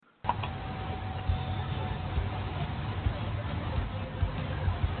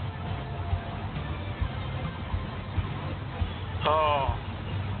Oh,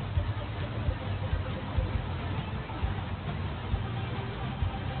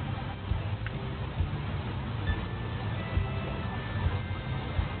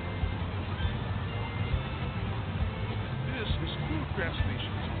 This is Food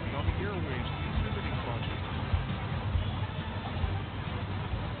Fascinations on the Airwaves, the Infinity Project.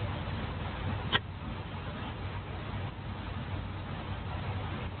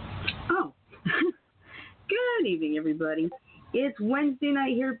 Oh, good evening, everybody. It's Wednesday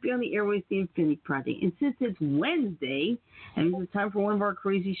night here on the Airwaves, the Infinity Project. And since it's Wednesday, and it's time for one of our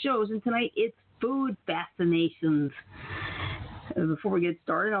crazy shows, and tonight it's Food Fascinations. Before we get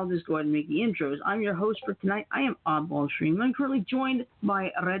started, I'll just go ahead and make the intros. I'm your host for tonight. I am Oddball Stream. I'm currently joined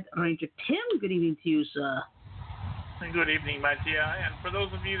by Red Ranger Tim. Good evening to you, sir. good evening, my dear. And for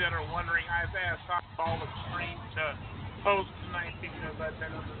those of you that are wondering, I've asked all the stream to host tonight because I've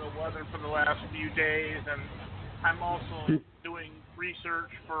been under the weather for the last few days, and I'm also doing research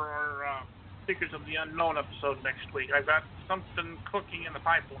for our Secrets of the Unknown episode next week. I've got something cooking in the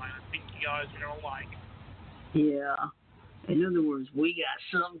pipeline I think you guys are going to like. Yeah. In other words, we got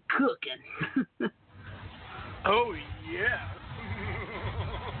something cooking. Oh, yeah.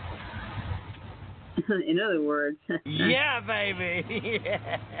 In other words. Yeah, baby.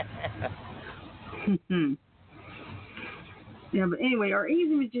 Yeah, but anyway, our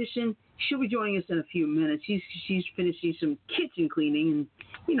easy magician, she'll be joining us in a few minutes. She's finishing some kitchen cleaning, and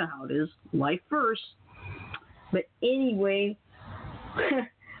you know how it is, life first. But anyway,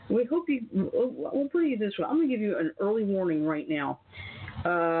 we hope we'll put it this way. I'm going to give you an early warning right now.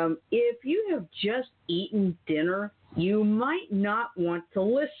 If you have just eaten dinner, you might not want to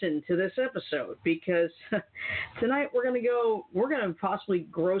listen to this episode because tonight we're going to possibly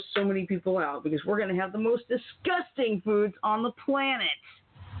gross so many people out because we're going to have the most disgusting foods on the planet.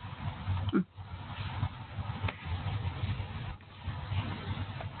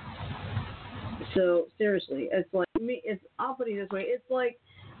 So seriously, I'll put it this way. It's like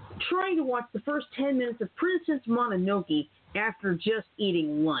trying to watch the first 10 minutes of Princess Mononoke after just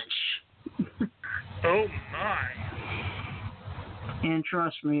eating lunch. Oh, my. And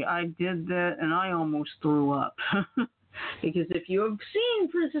trust me, I did that and I almost threw up. Because if you have seen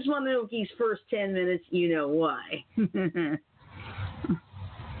Princess Mononoke's first 10 minutes, you know why.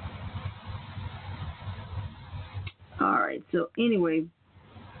 All right, so anyway,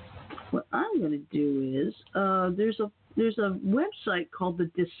 what I'm going to do is there's a website called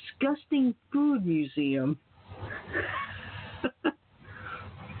the Disgusting Food Museum.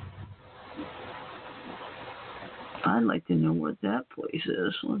 I'd like to know what that place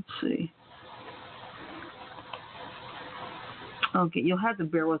is. Let's see. Okay, you'll have to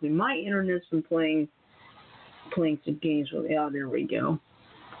bear with me. My internet's been playing some games with me. Oh, there we go.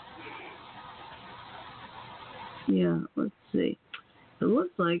 Yeah, let's see. It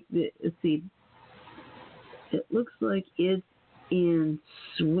looks like it's in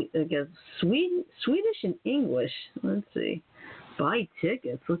Swedish and English. Let's see. Buy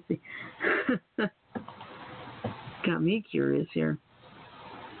tickets. Let's see. Got me curious here.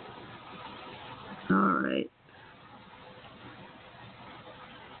 All right.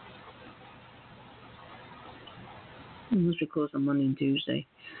 Must be closed on Monday and Tuesday.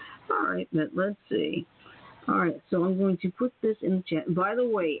 All right, but let's see. All right, so I'm going to put this in the chat. By the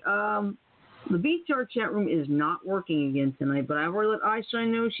way, the BTR chat room is not working again tonight, but I've already let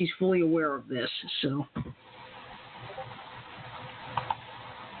Einstein know she's fully aware of this. So,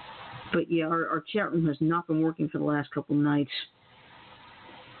 but yeah, our chat room has not been working for the last couple nights.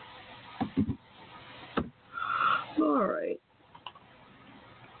 All right.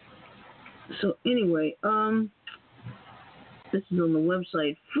 So anyway, this is on the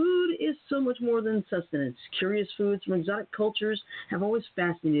website. Food is so much more than sustenance. Curious foods from exotic cultures have always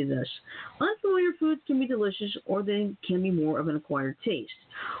fascinated us. Unfamiliar foods can be delicious, or they can be more of an acquired taste.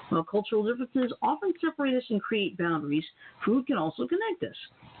 While cultural differences often separate us and create boundaries, food can also connect us.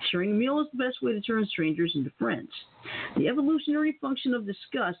 Sharing a meal is the best way to turn strangers into friends. The evolutionary function of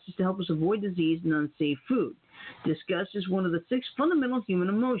disgust is to help us avoid disease and unsafe food. Disgust is one of the 6 fundamental human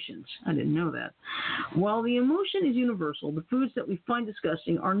emotions. I didn't know that. While the emotion is universal, the foods that we find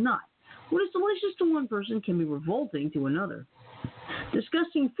disgusting are not. What is delicious to one person can be revolting to another.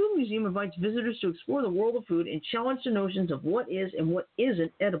 Disgusting Food Museum invites visitors to explore the world of food and challenge the notions of what is and what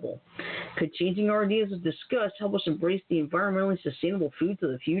isn't edible. Could changing our ideas of disgust help us embrace the environmentally sustainable foods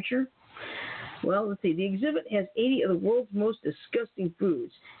of the future? Well, let's see. The exhibit has 80 of the world's most disgusting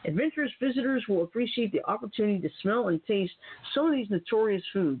foods. Adventurous visitors will appreciate the opportunity to smell and taste some of these notorious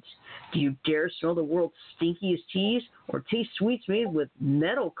foods. Do you dare smell the world's stinkiest cheese or taste sweets made with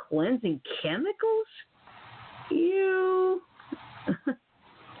metal cleansing chemicals? Ew.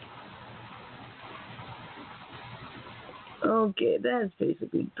 Okay, that's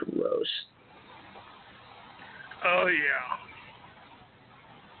basically gross. Oh yeah.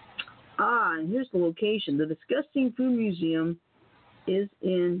 Ah, and here's the location. The Disgusting Food Museum is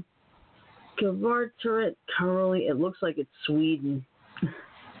in Kvarteret, Karoli. It looks like it's Sweden.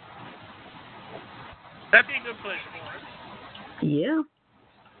 That'd be a good place for it. Yeah.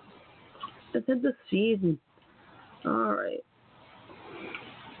 Let's head to Sweden. All right.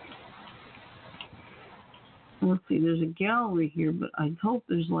 Let's see. There's a gallery here, but I hope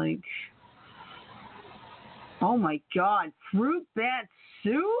there's like... Oh my God. Fruit bat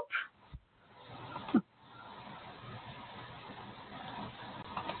soup?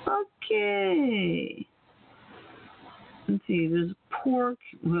 Okay. Let's see. There's pork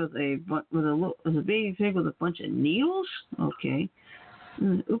with a baby pig with a bunch of needles. Okay.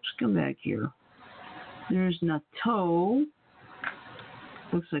 Oops, come back here. There's natto.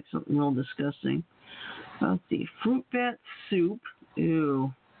 Looks like something real disgusting. Let's see. Fruit bat soup.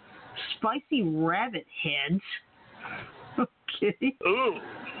 Ew. Spicy rabbit heads. Okay. Ooh.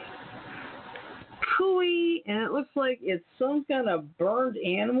 Cooey, and it looks like it's some kind of burned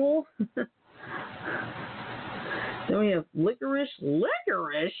animal. Then we have licorice.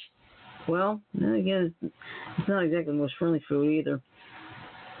 Licorice? Well, then again, it's not exactly the most friendly food either.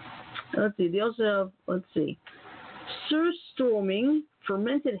 Let's see. They also have, surströmming,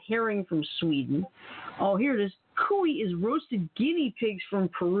 fermented herring from Sweden. Oh, here it is. Cooey is roasted guinea pigs from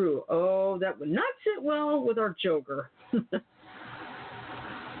Peru. Oh, that would not sit well with our joker.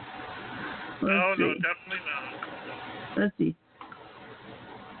 No, definitely not. Let's see.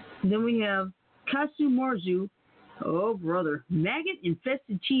 Then we have Kasu Marzu. Oh, brother.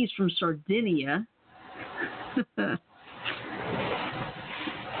 Maggot-infested cheese from Sardinia. Then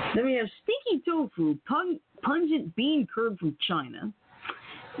we have stinky tofu, pungent bean curd from China.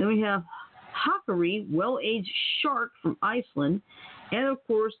 Then we have hakari, well-aged shark from Iceland. And, of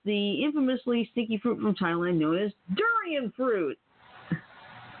course, the infamously stinky fruit from Thailand known as durian fruit.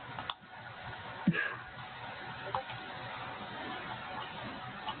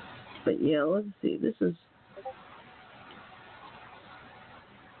 But, yeah, let's see. This is...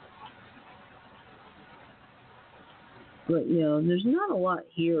 But, yeah, there's not a lot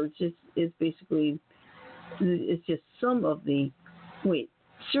here. It's basically... It's just some of the... Wait,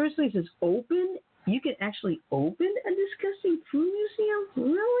 seriously, it says open? You can actually open a disgusting food museum?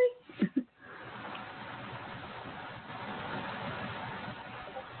 Really?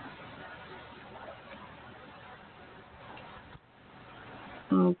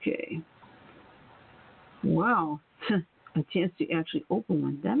 Okay. Wow. A chance to actually open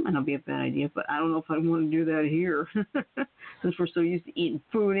one. That might not be a bad idea, but I don't know if I want to do that here. Since we're so used to eating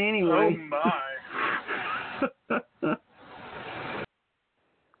food anyway. Oh my.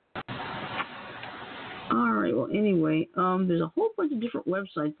 Alright, well anyway, there's a whole bunch of different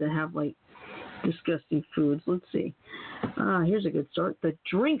websites that have like disgusting foods. Let's see. Here's a good start. The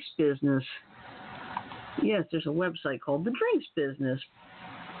Drinks Business. Yes, there's a website called The Drinks Business.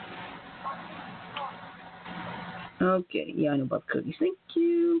 Okay, yeah, I know about cookies. Thank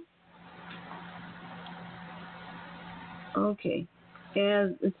you. Okay,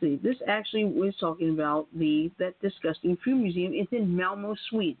 and let's see. This actually was talking about that disgusting food museum. It's in Malmo,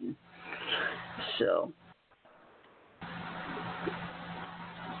 Sweden. So,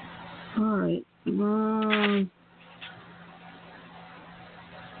 all right.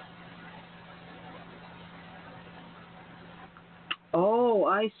 Oh,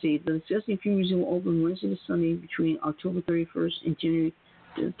 I see. The Disgusting Food Museum will open Wednesday to Sunday between October 31st and January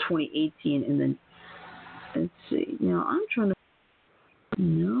 2018. And then, let's see. Now, I'm trying to...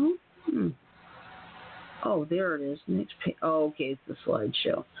 No? Oh, there it is. Next page. Oh, okay. It's the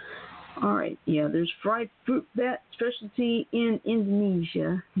slideshow. All right. Yeah, there's fried fruit bat specialty in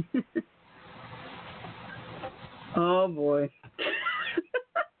Indonesia. Oh, boy.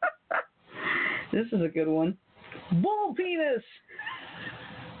 This is a good one. Bull penis!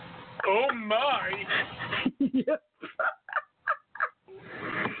 Oh my. Yep.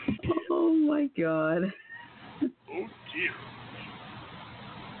 Oh my God. Oh dear.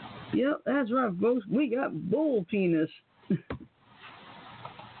 Yep, that's right, folks. We got bull penis.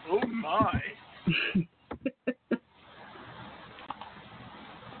 Oh my.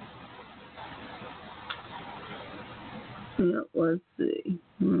 Yep, let's see.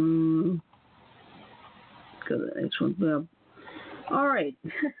 Go to the next one. Well, all right.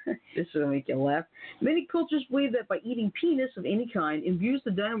 This is going to make you laugh. Many cultures believe that by eating penis of any kind imbues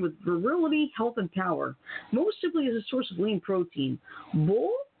the diner with virility, health, and power. Most simply as a source of lean protein.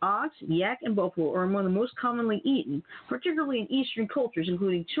 Bull ox, yak, and buffalo are among the most commonly eaten, particularly in Eastern cultures,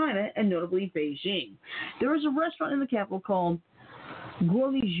 including China and notably Beijing. There is a restaurant in the capital called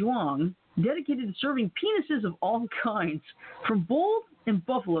Guolizhuang dedicated to serving penises of all kinds, from bull and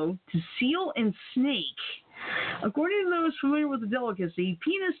buffalo to seal and snake. According to those familiar with the delicacy,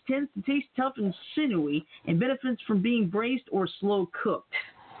 penis tends to taste tough and sinewy and benefits from being braised or slow cooked.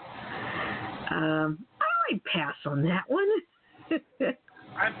 I might pass on that one.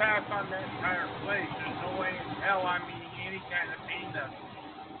 I pass on that entire place. There's no way in hell I'm eating any kind of peanut.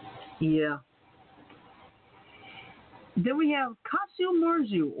 Yeah. Then we have katsu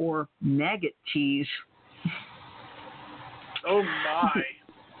marzu, or maggot cheese. Oh my.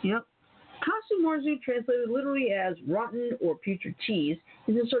 Yep. Katsu marzu, translated literally as rotten or putrid cheese,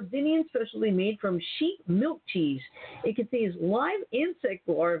 is a Sardinian specialty made from sheep milk cheese. It contains live insect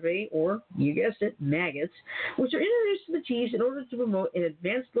larvae, or, you guessed it, maggots, which are introduced to the cheese in order to promote an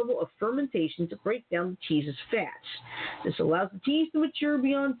advanced level of fermentation to break down the cheese's fats. This allows the cheese to mature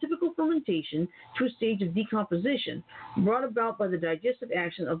beyond typical fermentation to a stage of decomposition, brought about by the digestive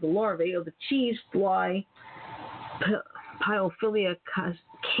action of the larvae of the cheese fly Pyophilia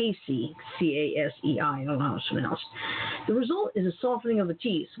casei, C-A-S-E-I, I don't know how to pronounce. The result is a softening of the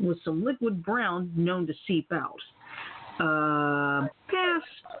cheese with some liquid brown known to seep out. Pass.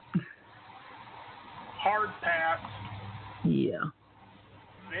 Hard pass. Yeah.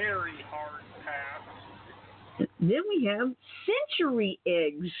 Very hard pass. Then we have century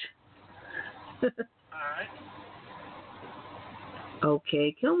eggs. Alright.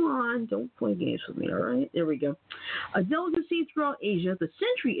 Okay, come on. Don't play games with me, all right? There we go. A delicacy throughout Asia, the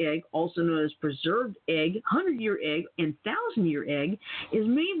century egg, also known as preserved egg, 100-year egg, and 1,000-year egg, is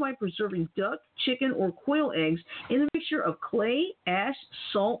made by preserving duck, chicken, or quail eggs in a mixture of clay, ash,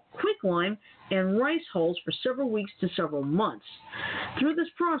 salt, quicklime, and rice hulls for several weeks to several months. Through this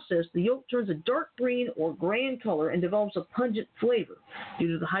process, the yolk turns a dark green or gray in color and develops a pungent flavor due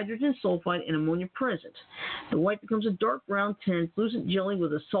to the hydrogen sulfide and ammonia present. The white becomes a dark brown, translucent jelly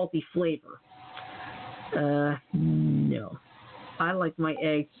with a salty flavor. No. I like my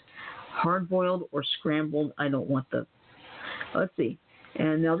eggs hard-boiled or scrambled. I don't want the... Let's see.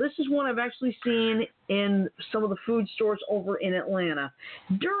 And now this is one I've actually seen in some of the food stores over in Atlanta.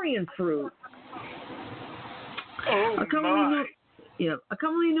 Durian fruit. Oh a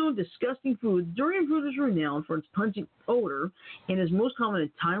commonly known disgusting food, durian fruit is renowned for its pungent odor and is most common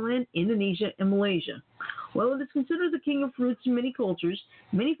in Thailand, Indonesia, and Malaysia. While it is considered the king of fruits in many cultures,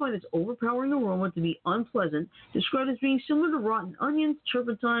 many find its overpowering aroma to be unpleasant, described as being similar to rotten onions,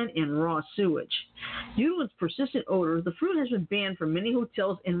 turpentine, and raw sewage. Due to its persistent odor, the fruit has been banned from many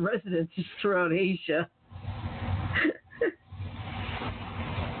hotels and residences throughout Asia.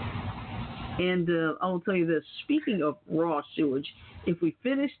 And I will tell you this: speaking of raw sewage, if we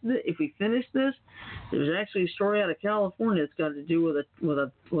finish this, there's actually a story out of California that's got to do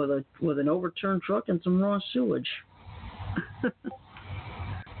with an overturned truck and some raw sewage.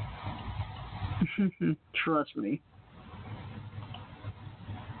 Trust me.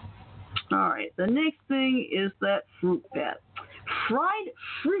 All right, the next thing is that fruit bat. Fried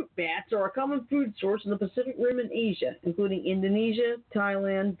fruit bats are a common food source in the Pacific Rim and Asia, including Indonesia,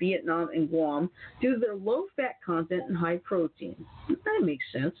 Thailand, Vietnam, and Guam, due to their low fat content and high protein. That makes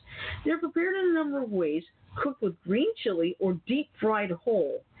sense. They're prepared in a number of ways, cooked with green chili or deep fried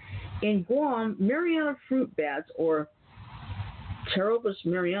whole. In Guam, Mariana fruit bats, or Pteropus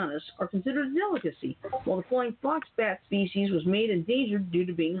marianus, are considered a delicacy, while the flying fox bat species was made endangered due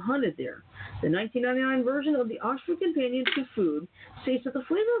to being hunted there. The 1999 version of the Oxford Companion to Food states that the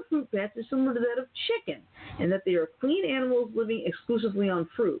flavor of fruit bats is similar to that of chicken, and that they are clean animals living exclusively on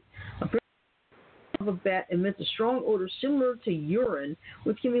fruit. Apparently, the of a bat emits a strong odor similar to urine,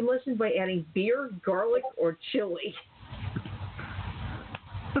 which can be lessened by adding beer, garlic, or chili.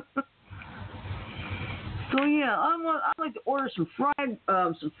 So yeah, I'd like to order some fried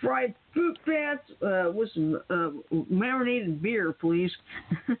fruit bats with some marinated beer, please.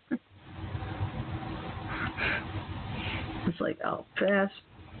 It's like, I'll pass.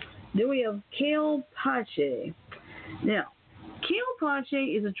 Then we have kale pache. Now, kale pache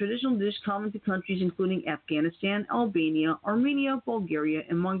is a traditional dish common to countries including Afghanistan, Albania, Armenia, Bulgaria,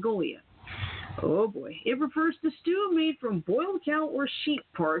 and Mongolia. Oh boy. It refers to stew made from boiled cow or sheep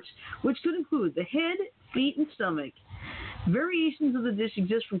parts, which could include the head, feet, and stomach. Variations of the dish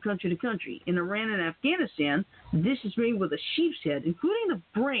exist from country to country. In Iran and Afghanistan, the dish is made with a sheep's head, including the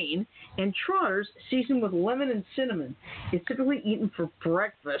brain, and trotters seasoned with lemon and cinnamon. It's typically eaten for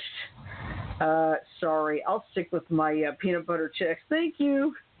breakfast. Sorry, I'll stick with my peanut butter checks. Thank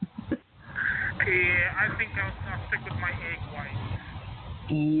you. Yeah, I think I'll stick with my egg white.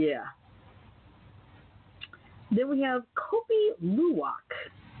 Yeah. Then we have Kopi Luwak.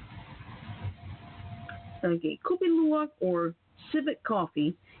 Okay, Kopi Luwak or civet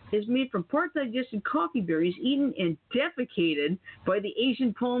coffee is made from part-digested coffee berries eaten and defecated by the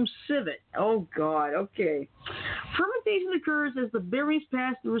Asian palm civet. Oh, God, okay. Fermentation occurs as the berries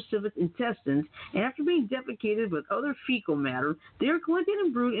pass through a civet's intestines, and after being defecated with other fecal matter, they are collected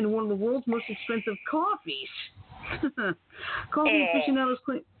and brewed into one of the world's most expensive coffees. Coffee aficionados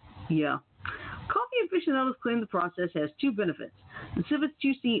claim... Yeah. Coffee aficionados claim the process has two benefits. The civets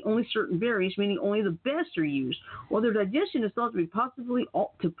choose to eat only certain berries, meaning only the best are used, while their digestion is thought to be positively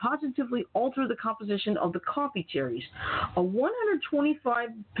alter the composition of the coffee cherries. A 125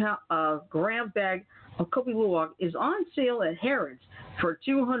 gram bag of Kopi Luwak is on sale at Harrods for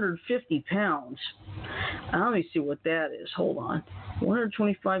 250 pounds. Let me see what that is. Hold on.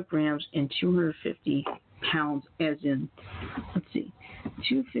 125 grams and 250 pounds, as in, let's see,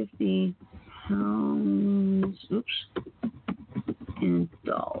 250 pounds, in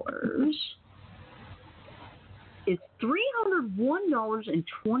dollars. It's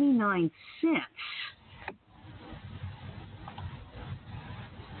 $301.29.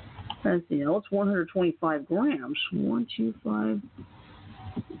 Let's see, now it's 125 grams. 125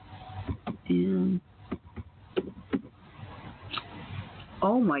 and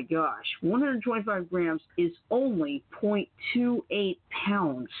oh my gosh, 125 grams is only 0.28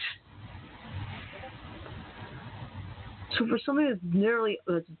 pounds. So for something that's barely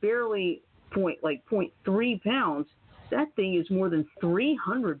 0.3 pounds, that thing is more than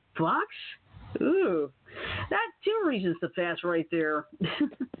 $300. Ooh, that's two reasons to fast right there.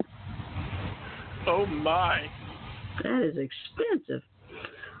 Oh my! That is expensive.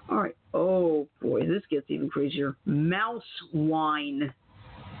 All right. Oh boy, this gets even crazier. Mouse wine.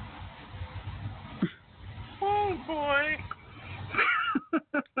 Oh boy!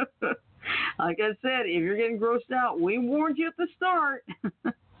 Like I said, if you're getting grossed out, we warned you at the start.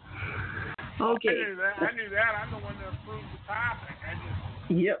 Okay. I knew that. I'm the one that approved the topic.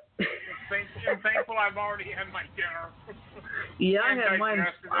 Yep. I'm thankful I've already had my dinner. Yeah, I had mine.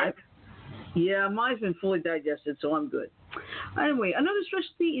 Mine's been fully digested, so I'm good. Anyway, another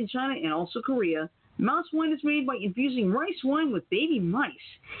specialty in China and also Korea, mouse wine is made by infusing rice wine with baby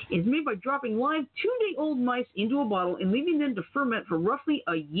mice. It's made by dropping live 2-day-old mice into a bottle and leaving them to ferment for roughly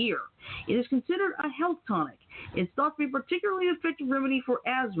a year. It is considered a health tonic. It's thought to be a particularly effective remedy for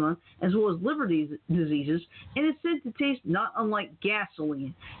asthma as well as liver diseases, and is said to taste not unlike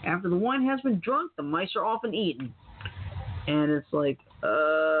gasoline. After the wine has been drunk, the mice are often eaten. And it's like,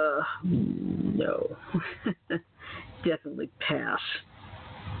 no. Definitely pass.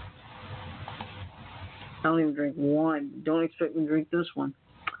 I don't even drink wine. Don't expect me to drink this one.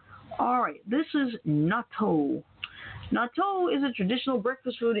 All right, this is natto. Natto is a traditional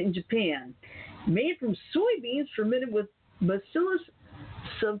breakfast food in Japan, made from soybeans fermented with Bacillus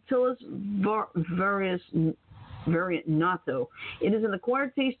subtilis variant natto. It is an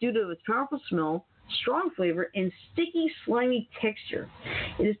acquired taste due to its powerful smell, strong flavor, and sticky, slimy texture.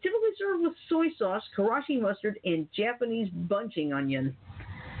 It is typically served with soy sauce, karashi mustard, and Japanese bunching onion.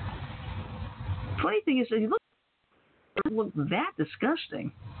 Funny thing is, it doesn't look that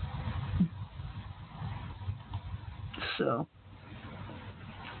disgusting. So,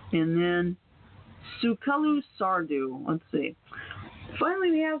 and then Sukalu Sardu. Let's see.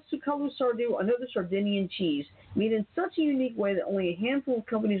 Finally, we have Sukalu Sardu, another Sardinian cheese, made in such a unique way that only a handful of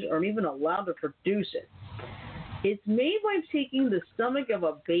companies are even allowed to produce it. It's made by taking the stomach of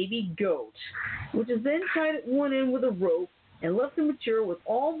a baby goat, which is then tied at one end with a rope and left to mature with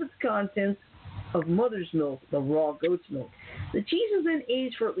all of its contents of mother's milk, the raw goat's milk. The cheese is then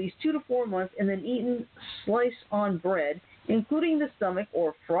aged for at least 2 to 4 months and then eaten sliced on bread, including the stomach,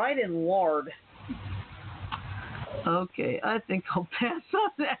 or fried in lard. Okay, I think I'll pass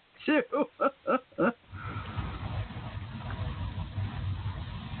on that too.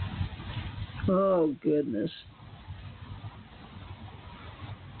 Oh, goodness.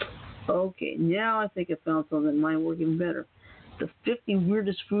 Okay, now I think I found something that might work even better. The 50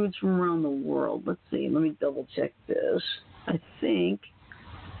 weirdest foods from around the world. Let's see. Let me double check this. I think.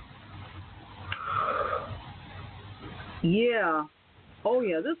 Yeah. Oh,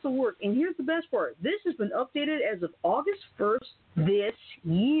 yeah, this will work. And here's the best part. This has been updated as of August 1st this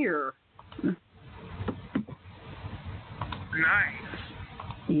year. Nice.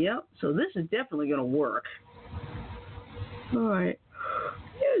 Yep. So this is definitely going to work. All right.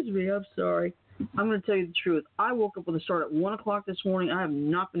 Excuse me. I'm sorry. I'm going to tell you the truth. I woke up with a start at 1 o'clock this morning. I have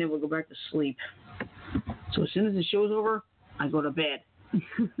not been able to go back to sleep. So as soon as the show's over, I go to bed.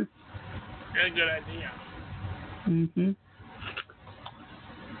 Good idea. Mm-hmm.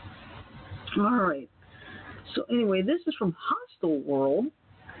 All right. So anyway, this is from Hostel World.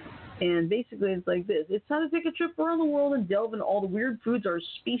 And basically, it's like this. It's time to take a trip around the world and delve into all the weird foods our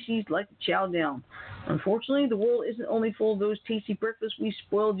species like to chow down. Unfortunately, the world isn't only full of those tasty breakfasts we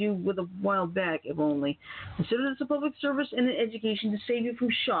spoiled you with a while back, if only. Consider this a public service and an education to save you from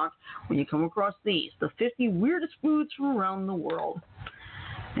shock when you come across these, the 50 weirdest foods from around the world.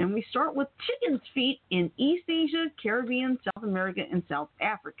 And we start with chicken's feet in East Asia, Caribbean, South America, and South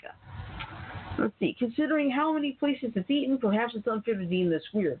Africa. Let's see, considering how many places it's eaten, perhaps it's unfair to deem this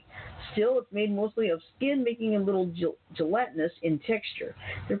weird. Still, it's made mostly of skin, making it a little gelatinous in texture.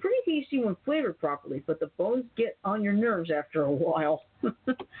 They're pretty tasty when flavored properly, but the bones get on your nerves after a while,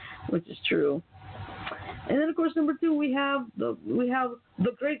 which is true. And then, of course, number 2, we have the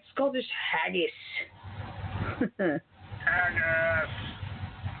Great Scottish Haggis. Haggis.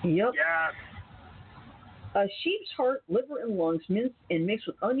 Yep. Yes. A sheep's heart, liver, and lungs minced and mixed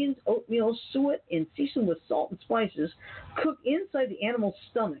with onions, oatmeal, suet, and seasoned with salt and spices, cooked inside the animal's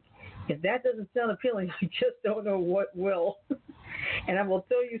stomach. If that doesn't sound appealing, I just don't know what will. And I will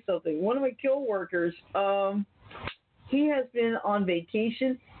tell you something. One of my co-workers, he has been on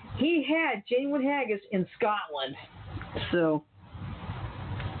vacation. He had genuine haggis in Scotland. So.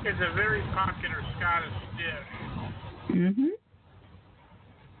 It's a very popular Scottish dish. Mm-hmm.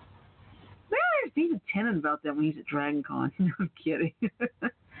 There's David Tennant about that when he's at Dragon Con. No, I'm kidding.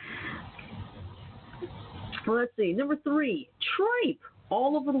 Well, let's see. Number 3, tripe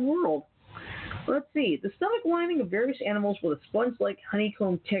all over the world. Let's see. The stomach lining of various animals with a sponge-like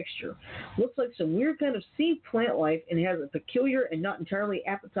honeycomb texture. Looks like some weird kind of sea plant life and has a peculiar and not entirely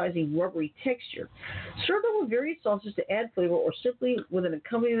appetizing rubbery texture. Serve them with various sauces to add flavor or simply with an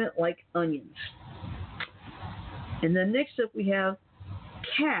accompaniment like onions. And then next up we have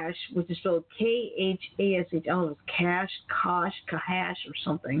Cash, which is spelled K-H-A-S-H. I don't know if it's Kahash, or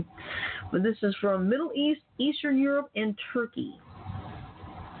something. But this is from Middle East, Eastern Europe, and Turkey.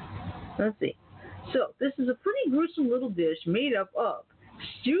 Let's see. So, this is a pretty gruesome little dish made up of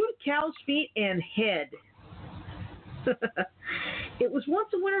stewed cow's feet and head. It was once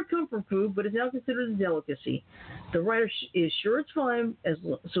a winter comfort food, but is now considered a delicacy. The writer is sure it's fine,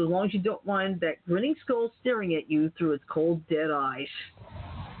 so as long as you don't mind that grinning skull staring at you through its cold, dead eyes.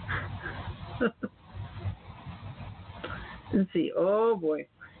 Let's see. Oh, boy.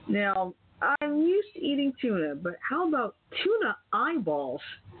 Now, I'm used to eating tuna, but how about tuna eyeballs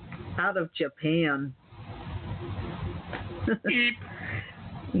out of Japan?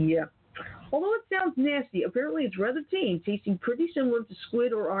 Yeah. Although it sounds nasty, apparently it's rather tame, tasting pretty similar to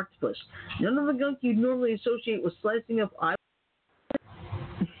squid or octopus. None of the gunk you'd normally associate with slicing up eyeballs.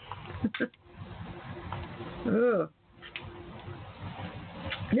 Ugh.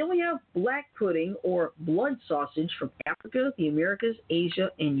 Then we have black pudding or blood sausage from Africa, the Americas,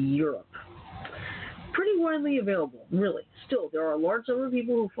 Asia, and Europe. Pretty widely available, really. Still, there are a large number of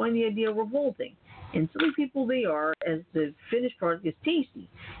people who find the idea revolting. And silly people they are, as the finished product is tasty.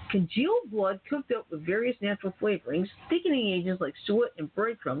 Congealed blood cooked up with various natural flavorings, thickening agents like suet and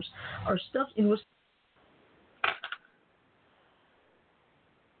breadcrumbs are stuffed in with.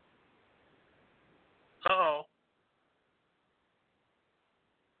 Uh-oh.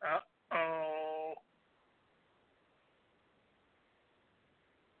 Uh-oh.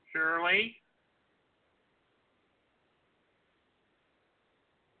 Shirley?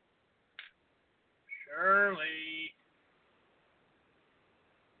 Shirley?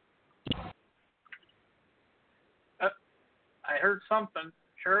 I heard something.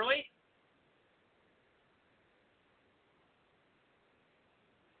 Shirley?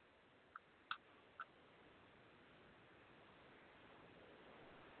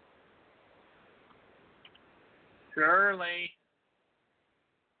 Shirley?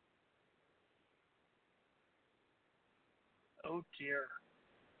 Oh, dear.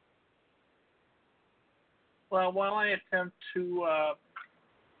 Well, while I attempt to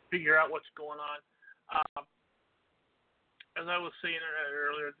figure out what's going on, as I was saying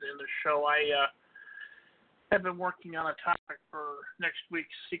earlier in the show, I have been working on a topic for next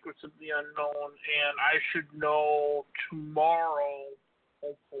week's Secrets of the Unknown, and I should know tomorrow,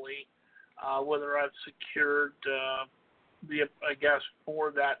 hopefully, whether I've secured a guest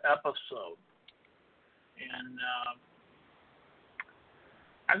for that episode. And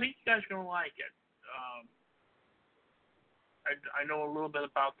I think you guys are going to like it. I know a little bit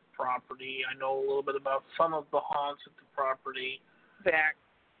about the property. I know a little bit about some of the haunts at the property. Back.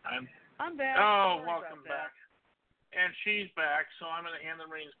 I'm back. Oh, Sorry welcome about back. And she's back, so I'm going to hand the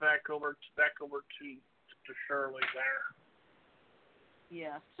reins back over to Shirley there.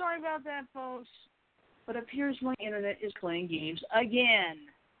 Yeah, sorry about that, folks. But it appears my internet is playing games again.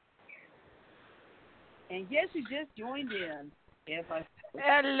 And guess who just joined in? If I. Oh,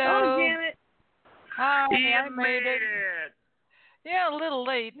 Hello. damn it! Hi, You I made it. it. Yeah, a little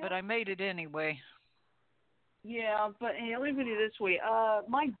late, but I made it anyway. Yeah, but hey, let me put it this way.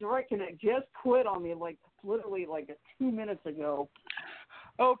 My direct connect just quit on me literally 2 minutes ago.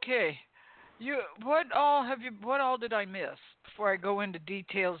 Okay. What all did I miss before I go into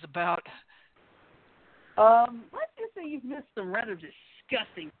details about? Let's just say you've missed some rather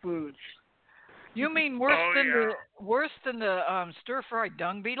disgusting foods. You mean worse than the stir-fried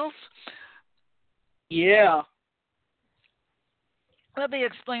dung beetles? Yeah. Let me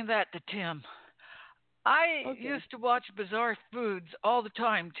explain that to Tim. I used to watch Bizarre Foods all the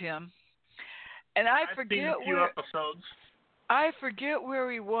time, Tim, and I've seen a few episodes. I forget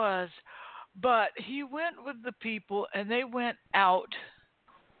where he was, but he went with the people, and they went out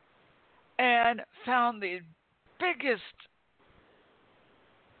and found the biggest,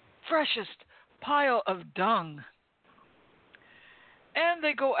 freshest pile of dung, and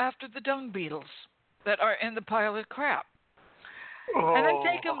they go after the dung beetles that are in the pile of crap. Oh. And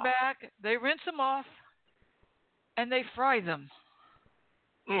they take them back, they rinse them off, and they fry them.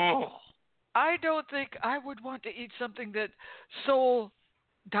 Oh. I don't think I would want to eat something that sole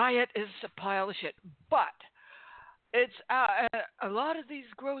diet is a pile of shit. But it's a lot of these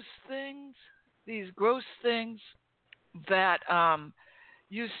gross things that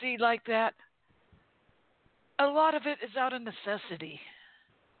you see like that. A lot of it is out of necessity.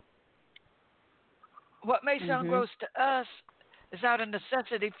 What may sound gross to us is out of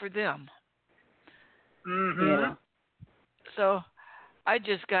necessity for them. Mm-hmm. Yeah. So I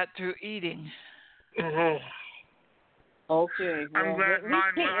just got through eating. Oh. Okay. Well, I'm glad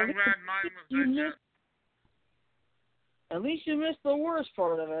mine was digest. At least you missed the worst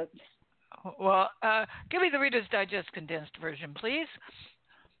part of it. Well, give me the Reader's Digest condensed version, please.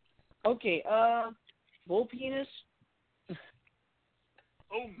 Okay. Bull penis.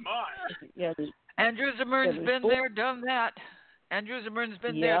 Oh my. Yeah. Andrew Zimmern's been there, done that. Andrew Zimmern's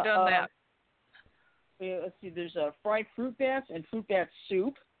been there, done that. Yeah, let's see. There's fried fruit bats and fruit bat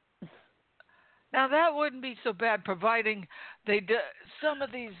soup. Now that wouldn't be so bad, providing they do some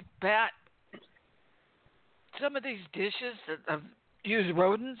of these dishes that use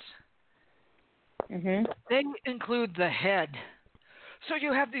rodents. They include the head. So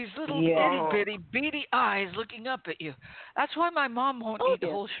you have these little itty bitty beady eyes looking up at you. That's why my mom won't eat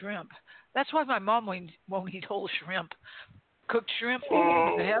whole shrimp. That's why my mom won't eat whole shrimp, cooked shrimp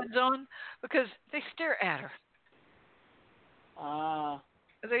with the heads on, because they stare at her.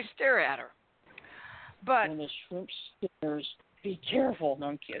 They stare at her. But when the shrimp stares, be careful. No,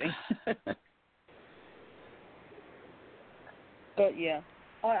 I'm kidding. But yeah,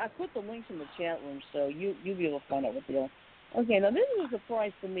 I put the links in the chat room, so you'll be able to find out what they are. Okay, now this is a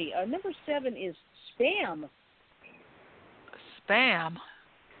surprise to me. Number 7 is Spam. Spam?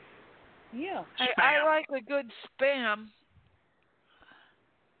 Yeah. I like a good Spam.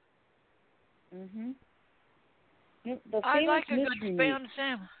 Yep, I like a good Spam,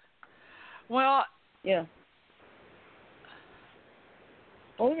 Sam. Well... Yeah.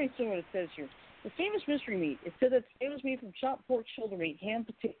 Well, let me see what it says here. The famous mystery meat. It said that it's famous meat from chopped pork, shoulder meat, ham,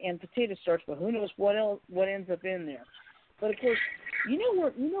 and potato starch, but who knows what ends up in there. But of course, you know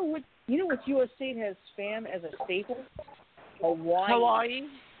what U.S. state has Spam as a staple? Hawaii.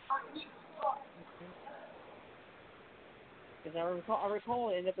 Because I recall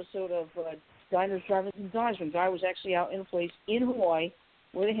an episode of Diners, Drive-Ins, and Dives when Guy was actually out in a place in Hawaii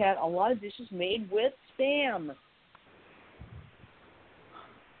where they had a lot of dishes made with Spam.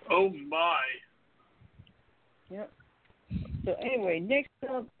 Oh my. Yep. So anyway, next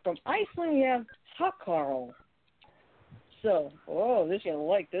up from Iceland we have Hakarl. So, this you're gonna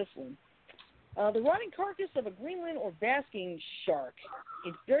like this one. The rotting carcass of a Greenland or basking shark.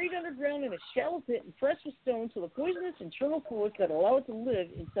 It's buried underground in a shallow pit and pressed with stone so the poisonous internal fluids that allow it to live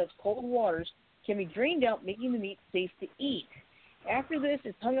in such cold waters can be drained out, making the meat safe to eat. After this,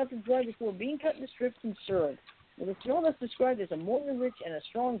 it's hung out to dry before being cut into strips and served. With a smell that's described as a more rich and a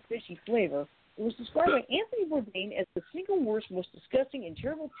strong fishy flavor, it was described by Anthony Bourdain as the single worst, most disgusting, and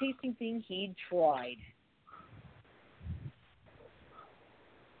terrible tasting thing he'd tried.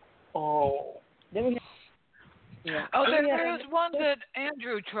 Oh. Then we have, there was one that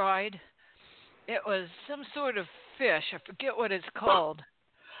Andrew tried. It was some sort of fish. I forget what it's called.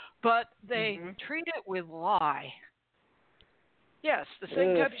 But they treat it with lye. Yes, the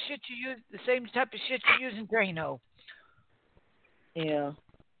same type of shit you use in Drano. Yeah.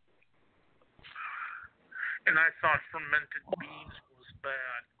 And I thought fermented beans was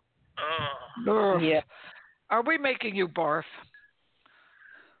bad. Ugh. Yeah. Are we making you barf?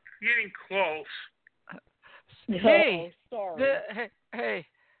 Getting close. Hey, sorry. hey,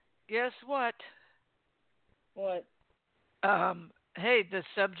 guess what? What? Hey, the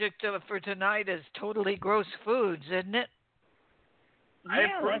subject for tonight is totally gross foods, isn't it?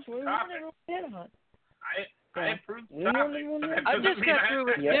 Yeah, that's what we wanted to hit on. I approve the topic. I just got through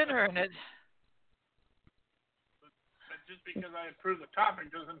with dinner, and it's. But just because I approve the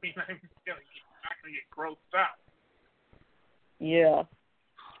topic doesn't mean I'm not going to get grossed out. Yeah.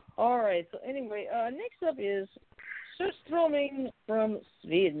 All right. So anyway, next up is surströmming from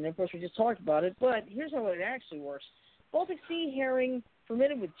Sweden. Of course, we just talked about it, but here's how it actually works. Baltic Sea herring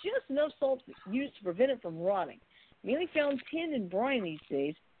fermented with just enough salt used to prevent it from rotting. Mainly found tinned and brine these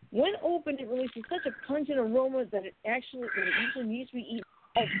days. When opened, it releases such a pungent aroma that it usually needs to be eaten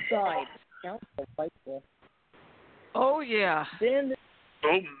outside. Sounds delightful. Oh yeah. Then.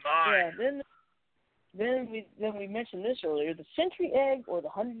 Oh my. Yeah. Then we mentioned this earlier: the century egg, or the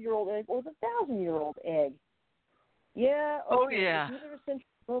 100-year-old egg, or the 1,000-year-old egg. Yeah. Okay. Oh yeah.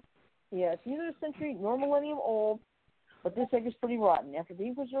 It's either a century nor millennium old, but this egg is pretty rotten. After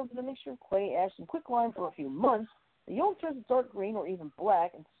being preserved in a mixture of clay, ash, and quicklime for a few months, the yolk turns dark green or even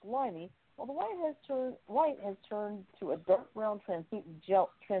black and slimy, while the white has turned to a dark brown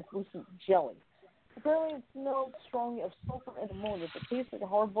translucent jelly. Apparently, it smells strongly of sulfur and ammonia, but tastes like a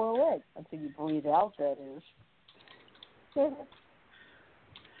hard-boiled egg until you breathe out. That is.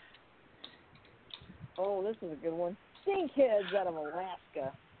 Oh, this is a good one. Stinkheads out of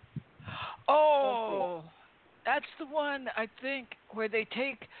Alaska. Oh, that's the one I think where they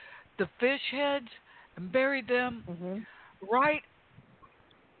take the fish heads and bury them right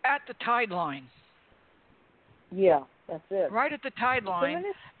at the tide line. Yeah, that's it. Right at the tide line,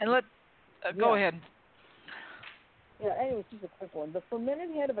 and let go ahead. Yeah, anyways, just a quick one. The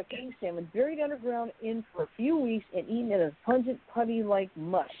fermented head of a king salmon buried underground in for a few weeks and eaten in a pungent, putty-like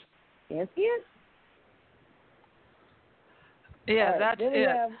mush. Fancy it? Yeah, that's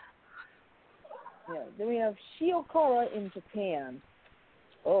it. Then we have shiokara in Japan.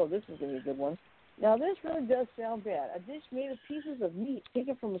 Oh, this is going to be a good one. Now, this really does sound bad. A dish made of pieces of meat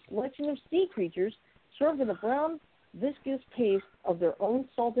taken from a selection of sea creatures, served in a brown, viscous paste of their own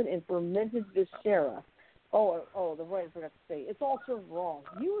salted and fermented viscera. Oh, the right, I forgot to say. It's all served wrong.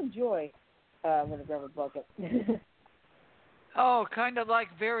 You enjoy. I'm going to grab a bucket. Oh, kind of like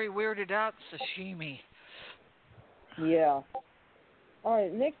very weirded out sashimi. Yeah. All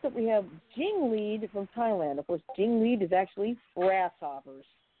right, next up we have jingleed from Thailand. Of course, jingleed is actually grasshoppers.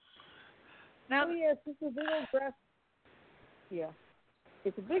 Now, yes, this is a big old grass. Yeah.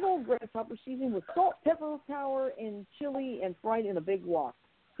 It's a big old grasshopper seasoned with salt, pepper, powder, and chili, and fried in a big wok.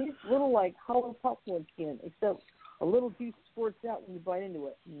 Tastes a little like hollow popcorn skin, except a little juice squirts out when you bite into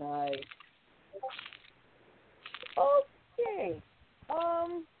it. Nice. Okay.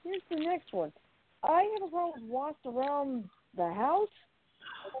 Here's the next one. I have a problem with wasps around the house.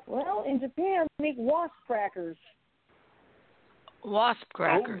 Well, in Japan, they make wasp crackers. Wasp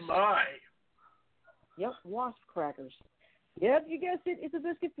crackers. Oh my. Yep, wasp crackers. Yep, you guessed it. It's a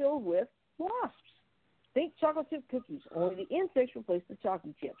biscuit filled with wasps. Think chocolate chip cookies, only the insects replace the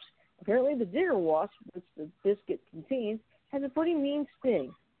chocolate chips. Apparently, the digger wasp, which the biscuit contains, has a pretty mean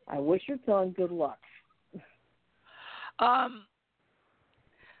sting. I wish your tongue good luck. I'm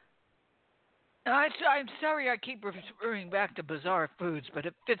sorry I keep referring back to bizarre foods, but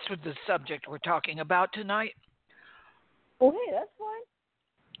it fits with the subject we're talking about tonight. Oh, hey, that's fine.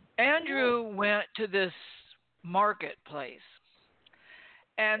 Andrew went to this marketplace,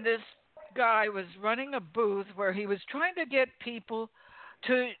 and this guy was running a booth where he was trying to get people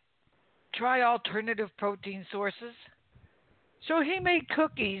to try alternative protein sources. So he made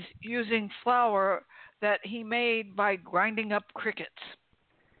cookies using flour that he made by grinding up crickets.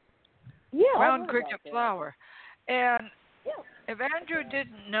 Yeah, Ground cricket flour. And yeah. if Andrew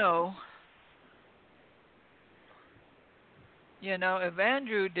didn't know, if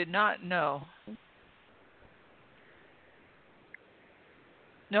Andrew did not know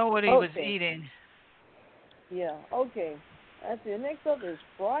what he was eating. Yeah, okay. That's it. Next up is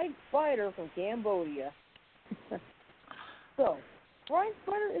fried spider from Cambodia. So, fried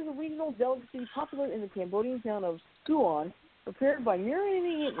spider is a regional delicacy popular in the Cambodian town of Suon, prepared by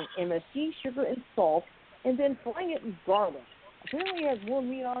marinating it in MSG, sugar, and salt, and then frying it in garlic. Apparently it has more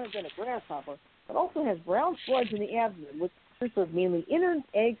meat on it than a grasshopper, but also has brown sludge in the abdomen, which consists of mainly innards,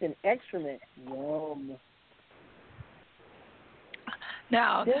 eggs, and excrement. Yum.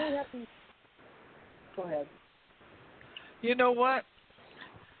 Now, then we have to... Go ahead. You know what?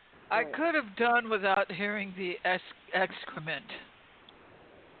 I could have done without hearing the excrement.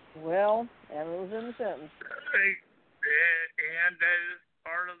 Well, that was in the sentence. And that is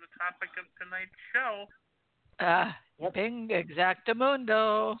part of the topic of tonight's show. Yep. Bing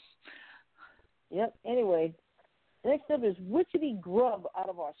exactamundo. Yep. Anyway, next up is witchetty grub out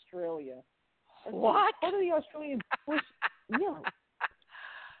of Australia. What? Part of the Australian bush. Yeah.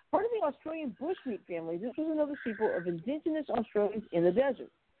 Part of the Australian bushmeat family, this was another staple of indigenous Australians in the desert.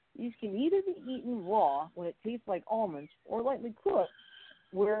 These can either be eaten raw when it tastes like almonds or lightly cooked,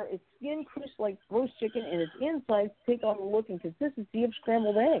 where its skin crisps like roast chicken and its insides take on the look and consistency of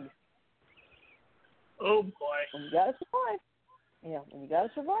scrambled eggs. Oh, boy. And you gotta survive. Yeah, and you gotta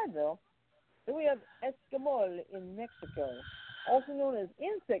survive, though. Then we have escamol in Mexico, also known as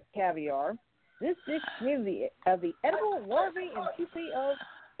insect caviar. This dish is made of the edible larvae and pupae of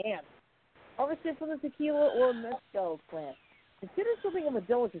ants, harvested from the tequila or mezcal plant. Considered something of a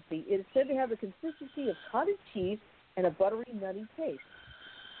delicacy, it is said to have the consistency of cottage cheese and a buttery, nutty taste.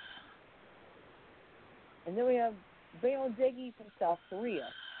 And then we have baeondegi from South Korea.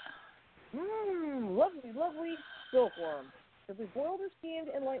 Lovely, lovely silkworm. Simply boiled or steamed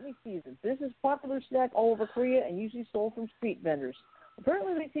and lightly seasoned. This is a popular snack all over Korea and usually sold from street vendors.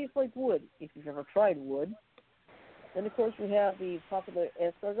 Apparently they taste like wood, if you've ever tried wood. Then, of course, we have the popular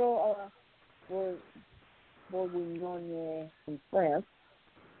escargot bourguignon from France.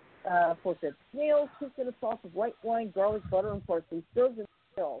 Of course, that's snails cooked in a sauce of white wine, garlic, butter, and parsley, served in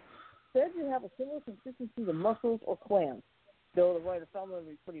shells. Said to have a similar consistency to mussels or clams, though the writer found them to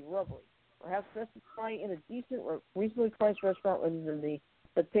be pretty rubbery. Perhaps best to try in a decent or reasonably priced restaurant rather than the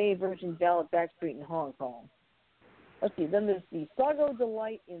Satay version down at Backstreet in Hong Kong. Let's see, then there's the Sago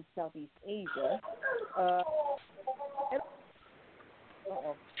Delight in Southeast Asia.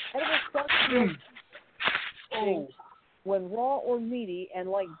 Edible stuffed things when raw or meaty and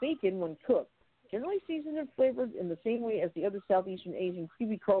like bacon when cooked. Generally seasoned and flavored in the same way as the other Southeastern Asian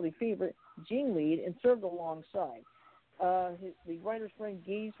creepy crawly favorite, jingleed, and served alongside. The writer's friend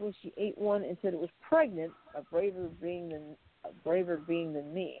gazed when she ate one and said it was pregnant, a braver being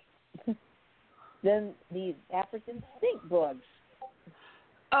than me. Then the African stink bugs.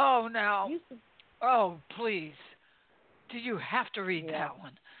 Oh, now. Oh, please. Do you have to read that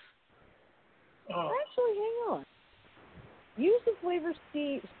one? Actually, hang on. Used to flavor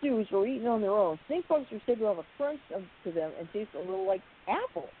stews or eaten on their own, stink bugs are said to have a crunch to them and taste a little like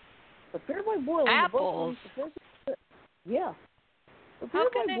apples. Prepared by boiling, apples? Yeah. How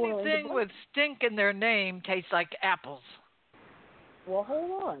can anything with stink in their name taste like apples? Well,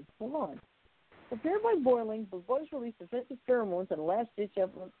 hold on. Prepared by boiling, the bugs release defensive pheromones and a last-ditch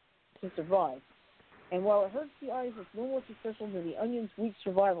effort to survive. And while it hurts the eyes, it's no more successful than the onion's weak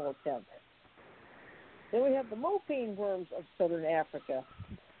survival attempt. Then we have the mopane worms of southern Africa.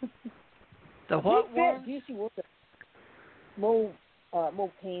 The what big, worms? Fat, juicy worms.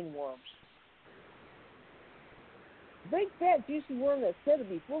 Mopane worms. Big, fat, juicy worm that's said to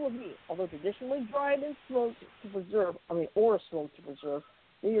be full of meat, although traditionally dried and smoked to preserve, or smoked to preserve.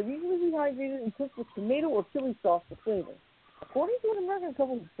 They are usually dehydrated and cooked with tomato or chili sauce for flavor. According to an American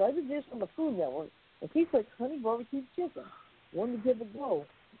couple who tried the dish on the Food Network, it tastes like honey barbecued chicken. One to give a go.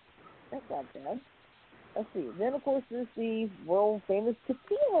 That's not bad. Let's see. Then, of course, there's the world-famous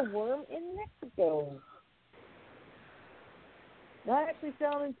tequila worm in Mexico. Not actually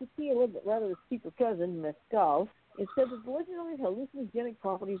found in tequila, but rather its cheaper cousin, mezcal. It said that the legendary hallucinogenic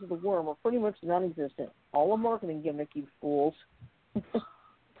properties of the worm are pretty much non-existent. All a marketing gimmick, you fools.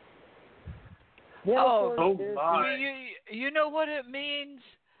 Then, you know what it means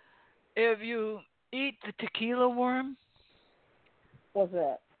if you eat the tequila worm? What's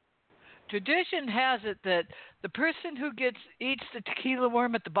that? Tradition has it that the person who eats the tequila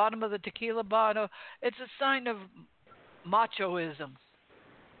worm at the bottom of the tequila bottle, it's a sign of machoism.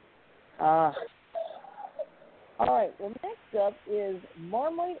 All right. Well, next up is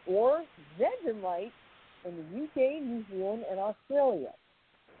Marmite or Vegemite in the UK, New Zealand, and Australia.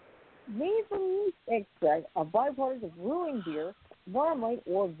 Made from yeast extract, a byproduct of brewing beer, Marmite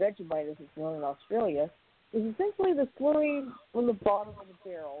or Vegemite, as it's known in Australia, is essentially the slurry from the bottom of the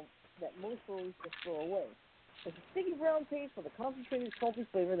barrel that most breweries just throw away. It's a sticky brown paste with a concentrated salty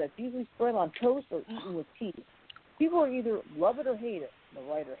flavor that's usually spread on toast or eaten with tea. People either love it or hate it. The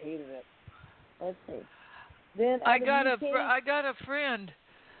writer hated it. Let's see. Then I got a friend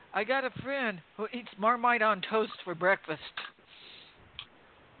who eats Marmite on toast for breakfast.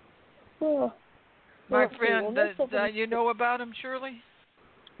 My friend, you know about him, Shirley?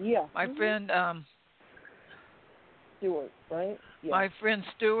 Yeah. My friend, Stuart, right? Yeah. My friend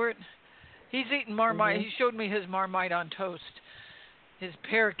Stuart, he's eating Marmite. He showed me his Marmite on toast. His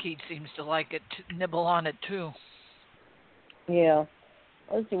parakeet seems to like it, nibble on it too. Yeah.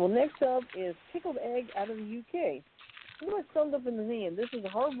 Let's see. Well, next up is pickled egg out of the UK. Pretty much summed up in the name. This is a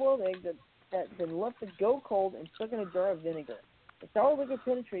hard-boiled egg that that's been left to go cold and stuck in a jar of vinegar. The sour liquid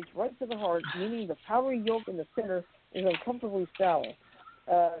penetrates right to the heart, meaning the powdery yolk in the center is uncomfortably sour.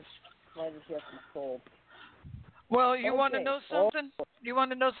 Might just have some cold. Well, you want to know something? You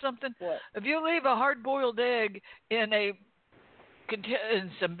want to know something? What? If you leave a hard-boiled egg in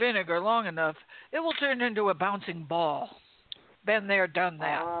some vinegar long enough, it will turn into a bouncing ball. Been there, done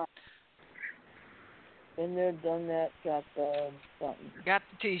that. Been there, done that. Got the something. Got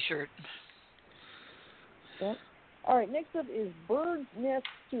the T-shirt. Yep. All right. Next up is bird's nest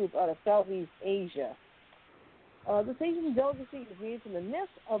soup out of Southeast Asia. This Asian delicacy is made from the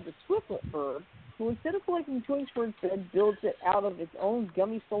nest of the swiftlet bird, who instead of collecting twigs for its bed, builds it out of its own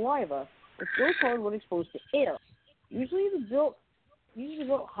gummy saliva, which goes hard when exposed to air. Usually built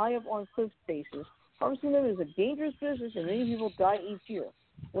high up on cliff faces. Harvesting them is a dangerous business, and many people die each year.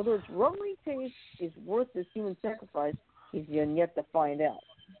 Whether its rubbery taste is worth this human sacrifice is yet to find out.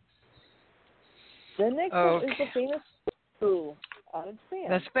 The next up is the famous fugu out of Japan.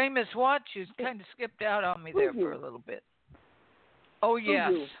 That's famous what? You kind of skipped out on me there for a little bit. Oh, yes.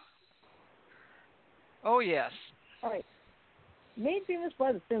 Fugu. Oh, yes. All right. Made famous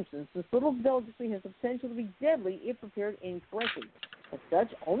by The Simpsons, this little delicacy has the potential to be deadly if prepared incorrectly. As such,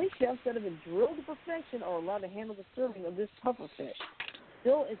 only chefs that have been drilled to perfection are allowed to handle the serving of this puffer fish.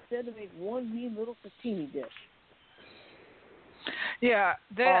 Still, it's said to make one mean little sashimi dish. Yeah,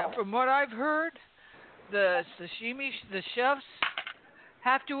 from what I've heard, the chefs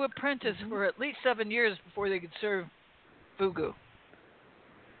have to apprentice for at least 7 years before they can serve fugu.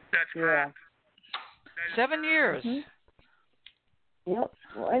 That's correct. 7 years. Mm-hmm. Yep.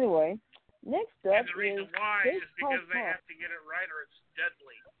 Well, anyway, next up and the reason why is because they have to get it right or it's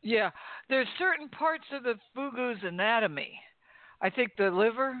deadly. Yeah, there's certain parts of the fugu's anatomy. I think the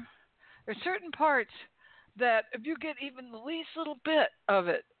liver. There's certain parts that if you get even the least little bit of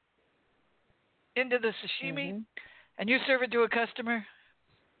it into the sashimi and you serve it to a customer,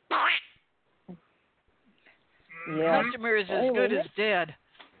 the customer is as good as dead.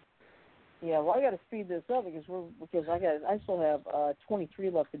 Yeah, well, I got to speed this up because I still have 23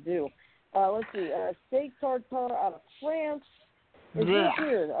 left to do. Let's see, steak tartare out of France. It's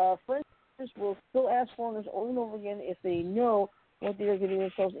weird. French will still ask foreigners over and over again if they know what they are getting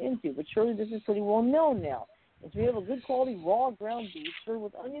themselves into, but surely this is pretty well known now. It's made of a good quality raw ground beef served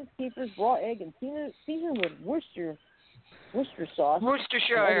with onions, capers, raw egg, and seasoned with Worcester sauce.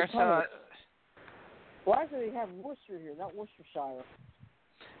 Worcestershire sauce. Well, actually, they have Worcester here, not Worcestershire.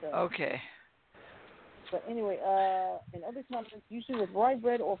 So. Okay. But anyway, in other continents, usually with rye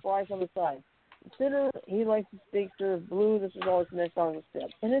bread or fries on the side. Consider he likes the steak served blue. This is always the next on the step.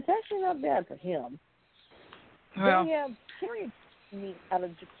 And it's actually not bad for him. Well, then we have cherry meat out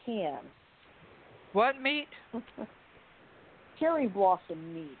of Japan. What meat? Cherry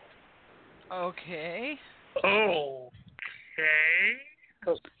blossom meat. Okay. Okay.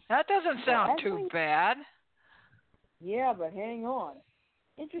 That doesn't sound too bad. Yeah, but hang on.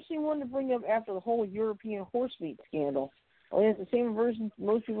 Interesting one to bring up after the whole European horse meat scandal. Well, it's the same aversion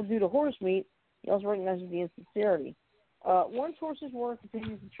most people do to horse meat. He also recognizes the insincerity. Once horses were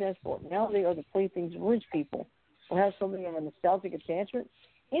continuing to transport. Now they are the playthings of rich people who have something of a nostalgic attachment.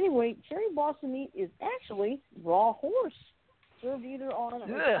 Anyway, cherry blossom meat is actually raw horse, served either on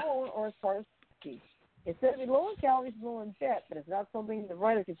its own or as part of sushi. It's said to be low in calories and low in fat, but it's not something the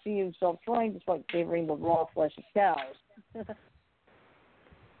writer can see himself trying, despite favoring the raw flesh of cows.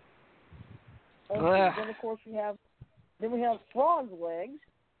 Okay, then of course we have frog's legs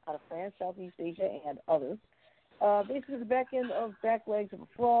out of France, Southeast Asia, and others. Basically the back legs of a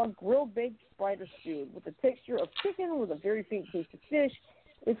frog, grilled, baked, fried, or stewed, with the texture of chicken with a very faint taste of fish.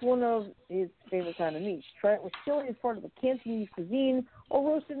 It's one of his favorite kind of meats. Try it with chili as part of the Cantonese cuisine, or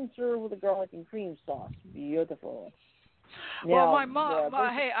roasted and served with a garlic and cream sauce. Beautiful. Now, well, my mom,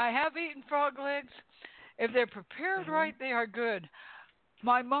 hey, I have eaten frog legs. If they're prepared right, they are good.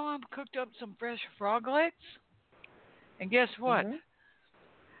 My mom cooked up some fresh frog legs, and guess what?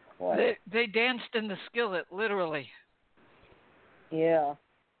 What? They danced in the skillet, literally. Yeah.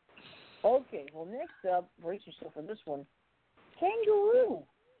 Okay, well, next up, brace yourself for this one. Kangaroo.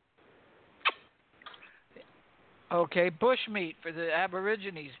 Okay, bush meat for the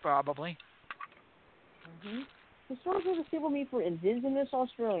Aborigines, probably. Historically, the staple meat for indigenous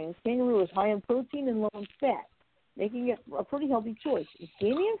Australians, kangaroo is high in protein and low in fat, making it a pretty healthy choice. It's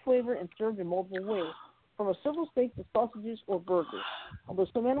gamey in flavor and served in multiple ways, from a simple steak to sausages or burgers. Although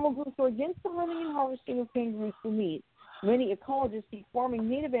some animal groups are against the hunting and harvesting of kangaroos for meat, many ecologists see farming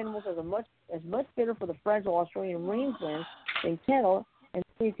native animals as much better for the fragile Australian rangelands than cattle, and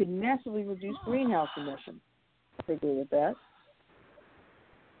they could massively reduce greenhouse emissions. I agree with that.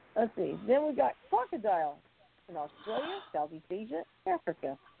 Let's see. Then we got crocodile in Australia, Southeast Asia,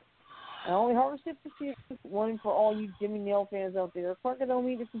 Africa. And only harvested for seafood. One for all you Jimmy Nail fans out there. Crocodile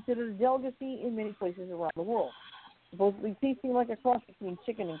meat is considered a delicacy in many places around the world, supposedly tasting like a cross between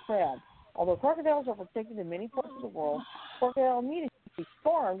chicken and crab. Although crocodiles are protected in many parts of the world, crocodile meat is usually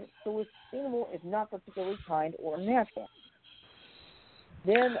farmed, so it's sustainable if not particularly kind or natural.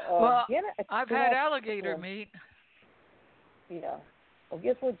 Then, Janet, I've had alligator meat. Yeah. Well,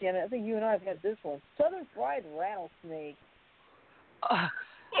 guess what, Janet? I think you and I have had this one. Southern fried rattlesnake.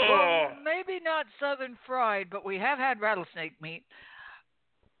 Well, maybe not southern fried, but we have had rattlesnake meat.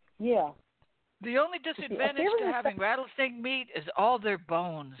 Yeah. The only disadvantage to having rattlesnake meat is all their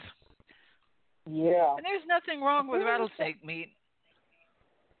bones. Yeah. And there's nothing wrong with rattlesnake meat.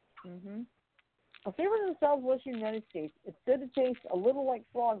 Mm-hmm. A favorite in the southwestern United States, it's said to taste a little like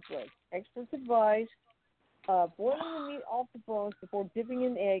frog's leg. Experts advise boiling the meat off the bones before dipping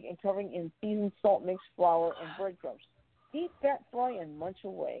in egg and covering in seasoned salt mixed flour and breadcrumbs. Deep fat fry and munch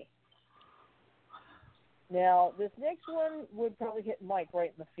away. Now, this next one would probably hit Mike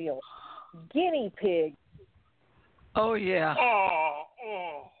right in the field. Guinea pig. Oh, yeah.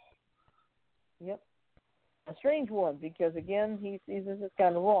 Yep. A strange one because, again, he sees this as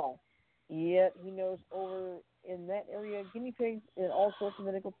kind of wrong. Yet he knows over in that area, guinea pigs in all sorts of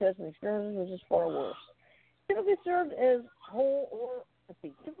medical tests and experiments was just far worse. Typically served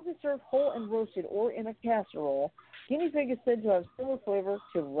whole and roasted or in a casserole, guinea pig is said to have similar flavor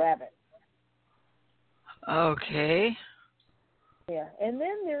to rabbit. Okay. Yeah, and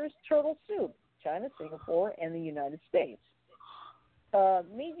then there's turtle soup, China, Singapore, and the United States.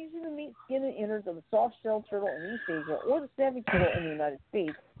 Made using the meat, skin, and innards of the soft-shelled turtle in East Asia or the snapping turtle in the United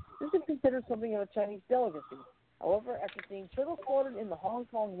States, this is considered something of a Chinese delicacy. However, after seeing turtle slaughtered in the Hong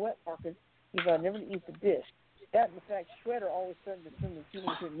Kong wet markets, he vowed never to eat the dish. That, in fact, Shredder always started to swim the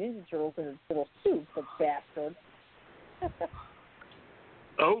Teenage Mutant Ninja Turtles in his turtle soup, the bastard.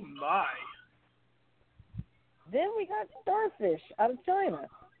 Oh, my. Then we got starfish out of China.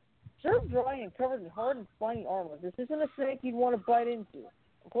 Served dry and covered in hard and spiny armor. This isn't a snake you'd want to bite into.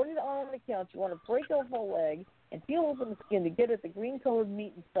 According to online accounts, you want to break off a leg and peel open the skin to get at the green-colored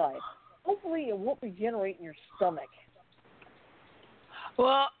meat inside. Hopefully it won't regenerate in your stomach.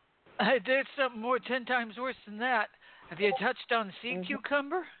 Well, there's something 10 times worse than that. Have you touched on sea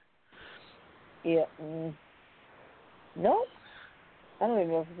cucumber? Yeah. No. I don't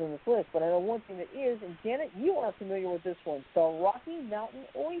even know if it's in this list, but I know one thing that is, and Janet, you are familiar with this one, the Rocky Mountain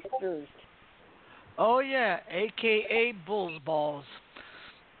oysters. Oh, yeah, a.k.a. bull's balls.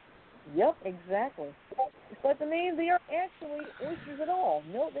 Yep, exactly. It's like the name, they aren't actually oysters at all.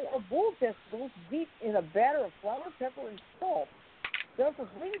 No, they are bull testicles deep in a batter of flour, pepper, and salt. Done for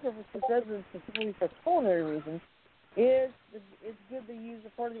flavor purposes rather than specifically for culinary reasons, it's good to use a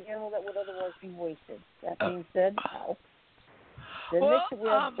part of the animal that would otherwise be wasted. That being said, ow. Then next we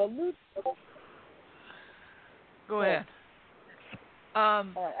have balut. Go ahead. All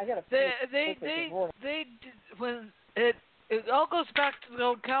right, I gotta. When it all goes back to the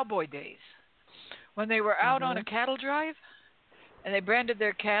old cowboy days, when they were out on a cattle drive, and they branded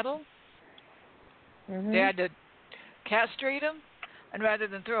their cattle. They had to castrate them, and rather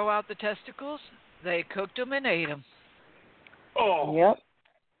than throw out the testicles, they cooked them and ate them. Oh. Yep.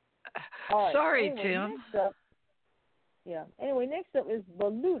 Right. Sorry, anyway, Tim. Next up is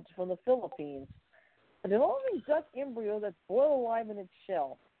balut from the Philippines. A developing duck embryo that's boiled alive in its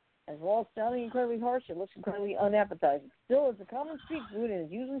shell. As well as sounding incredibly harsh, it looks incredibly unappetizing. Still, it's a common street food and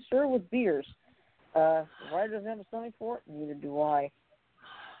is usually served with beers. The writer doesn't have a stomach for it, neither do I.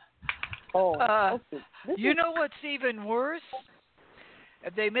 You know what's even worse?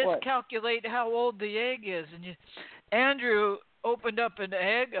 If they miscalculate how old the egg is, and Andrew opened up an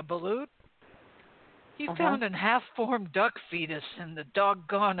egg, a balut, he found a half-formed duck fetus in the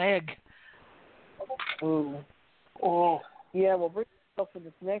doggone egg. Ooh. Oh. Yeah, we'll bring it up for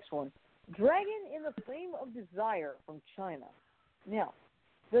this next one. Dragon in the Flame of Desire from China. Now,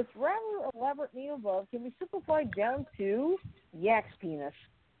 this rather elaborate name above can be simplified down to yak's penis.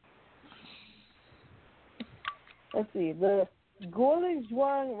 Let's see. The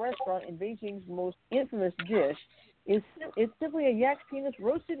Guolizhuang restaurant in Beijing's most infamous dish it's simply a yak's penis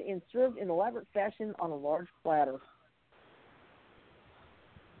roasted and served in elaborate fashion on a large platter.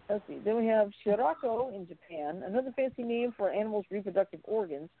 Let's see. Then we have shirako in Japan, another fancy name for an animal's reproductive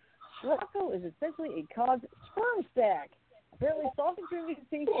organs. Shirako is essentially a cod's sperm sack. Apparently soft and creamy taste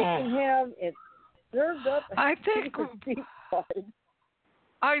it can have. It's served up. I think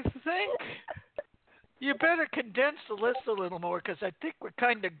you better condense the list a little more because I think we're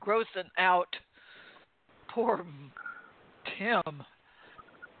kind of grossing out poor Tim.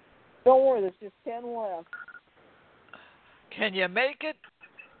 Don't worry, there's just 10 left. Can you make it?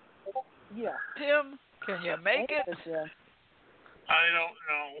 Yeah. Tim, can you make it? I don't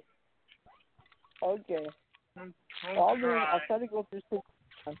know. Okay. I'll try to go through some.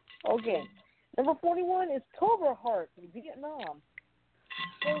 Okay. Number 41 is Cobra Heart in Vietnam.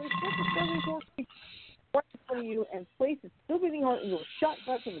 So it's just a 74 right in front of you and place its still beating heart into a shot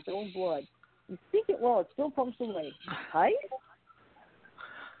glass of its own blood. You speak it while it still pumps away. Right?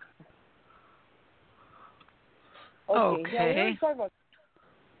 Okay. Now,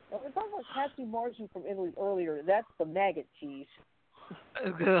 we were talking about Katsu Marzu from Italy earlier. That's the maggot cheese.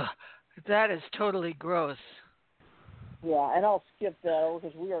 Ugh, that is totally gross. Yeah, and I'll skip that over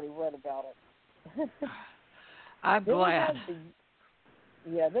because we already read about it. I'm glad.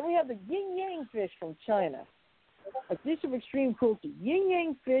 Then we have the yin yang fish from China. A dish of extreme cruelty. Yin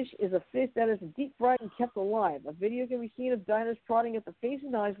yang fish is a fish that is deep fried and kept alive. A video can be seen of diners prodding at the face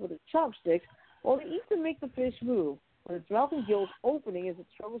and eyes with their chopsticks while they eat to make the fish move, with its mouth and gills opening as it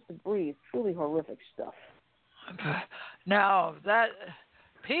struggles to breathe. Truly horrific stuff. Now, that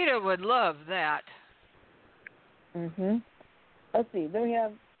Peter would love that. Let's see. Then we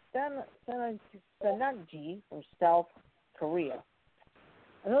have Sanakji from South Korea.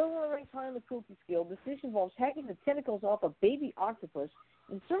 Another one ranked high on the cruelty scale. This dish involves hacking the tentacles off a baby octopus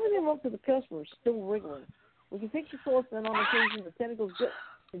and serving them up to the customer, still wriggling. We can take the sauce, and on occasion the tentacles get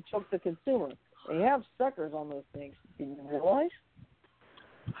and choke the consumer. They have suckers on those things. Didn't you realize?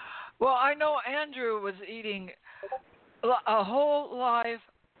 Well, I know Andrew was eating a whole live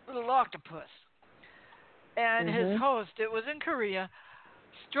little octopus. And his host, it was in Korea,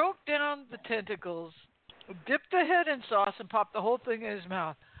 stroked down the tentacles, dipped the head in sauce, and popped the whole thing in his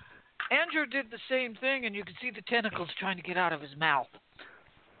mouth. Andrew did the same thing, and you could see the tentacles trying to get out of his mouth.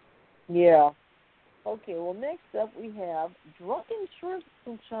 Yeah. Okay, well, next up we have drunken shrimp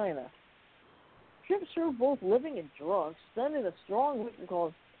from China. Shrimp serve both living and drunk, stunned in a strong liquor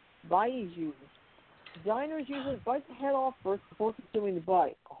called baijiu. Diners usually bite the head off first before consuming the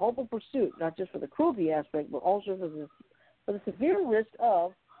body. A horrible pursuit, not just for the cruelty aspect, but also for the severe risk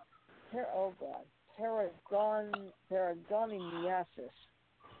of paragonimiasis.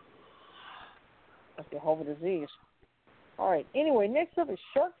 That's a horrible disease. All right. Anyway, next up is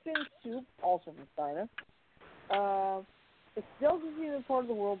shark fin soup, also from China. It's delicacy in part of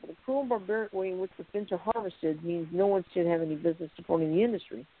the world, but the cruel and barbaric way in which the fins are harvested means no one should have any business supporting the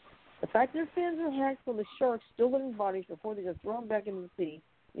industry. The fact their fins are hacked from the sharks' still living bodies before they are thrown back into the sea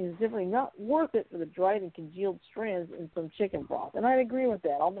is definitely not worth it for the dried and congealed strands in some chicken broth. And I'd agree with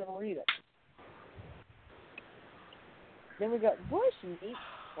that. I'll never eat it. Then we got bush meat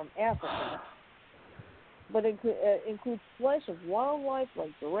from Africa, but it includes flesh of wildlife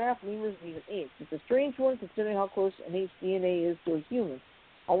like giraffe, lemurs, and even apes. It's a strange one considering how close an ape's DNA is to a human,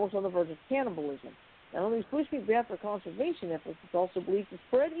 almost on the verge of cannibalism. Not only is bushmeat bad for conservation efforts, it's also believed to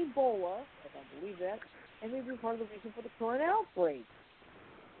spread Ebola, if I believe that, and may be part of the reason for the current outbreak.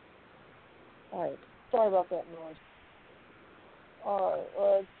 All right, sorry about that noise. All right,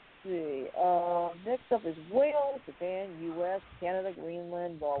 let's see. Next up is Wales, Japan, U.S., Canada,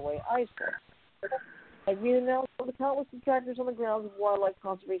 Greenland, Norway, Iceland. Like we announced for the countless detractors on the grounds of wildlife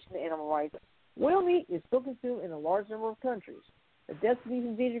conservation and animal rights, whale meat is still consumed in a large number of countries. The deaths of these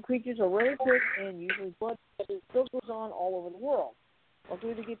endangered creatures are rarely quick, and usually blood still goes on all over the world.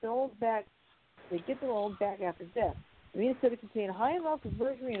 Luckily, they get their own back after death. The meat is said to contain high amounts of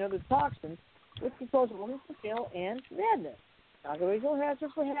mercury and other toxins, which can cause organ failure and madness. Not a original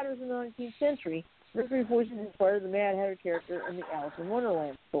hazard for hatters in the 19th century, mercury poisoning inspired the Mad Hatter character in the Alice in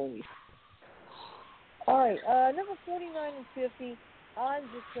Wonderland stories. All right, number 49 and 50, I'm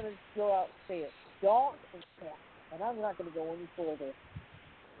just going to go out and say it. Dog and cat. And I'm not going to go any further.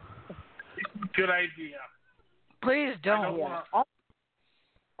 Good idea. Please don't. Yeah.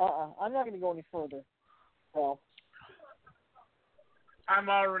 I'm not going to go any further. Well, I'm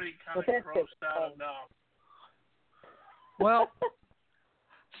already kind of grossed out enough. Well,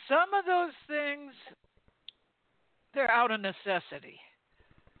 some of those things, they're out of necessity.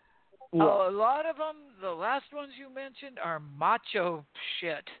 Yeah. A lot of them, the last ones you mentioned, are macho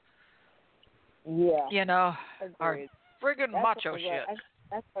shit. Yeah. You know, are Agreed. friggin' macho shit.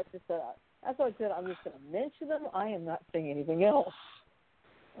 That's what I just said. That's what I said. I'm just going to mention them. I am not saying anything else.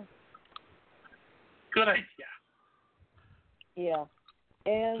 Good idea. Yeah.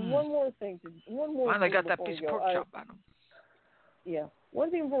 And one more thing. Finally got that piece of pork chop on them. Yeah. One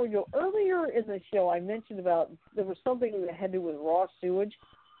thing before we go. Earlier in the show, I mentioned about there was something that had to do with raw sewage.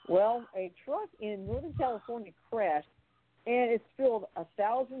 Well, a truck in Northern California crashed, and it spilled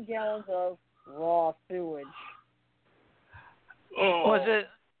 1,000 gallons of raw sewage. Oh. Was it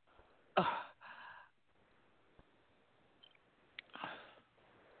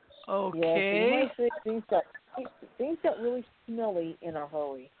Okay. Yeah, so you might say things got really smelly in a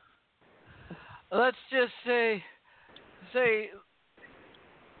hurry. Let's just say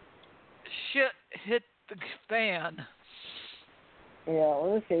shit hit the fan. Yeah, well,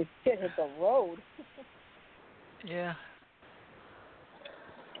 in this case, shit hit the road. Yeah.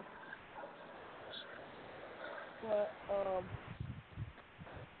 But,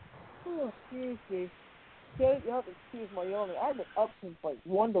 excuse me. You have to excuse my yawning. I've been up since like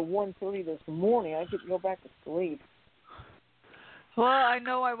 1 to 1:30 this morning. I couldn't go back to sleep. Well, I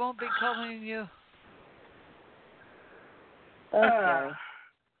know I won't be calling you. Okay.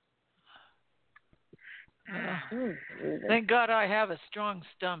 Thank God I have a strong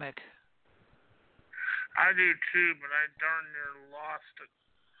stomach. I do too, but I darn near lost it.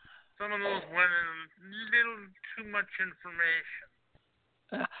 Some of those went in a little too much information.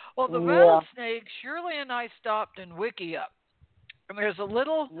 Well, the rattlesnake, Shirley and I stopped in Wiki Up. And there's a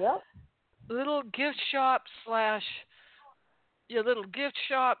little gift shop slash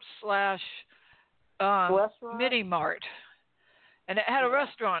mini mart. And it had a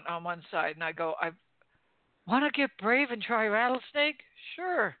restaurant on one side. And I go, I want to get brave and try rattlesnake?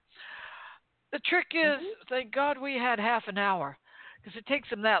 Sure. The trick is, thank God we had half an hour, because it takes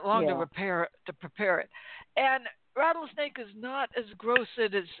them that long to prepare it. And rattlesnake is not as gross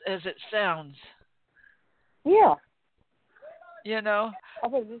as it sounds. Yeah. You know? I'll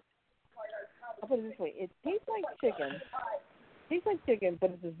put it this way. It tastes like chicken, but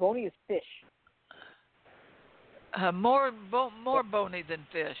it's as bony as fish. More bony than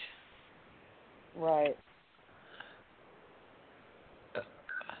fish. Right.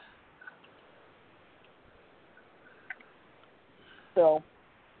 So,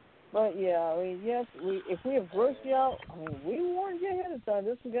 but yeah, I mean, yes, if we have grossed you out, I mean, we warned you ahead of time.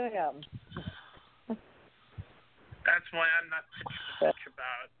 This is going to happen. That's why I'm not bitch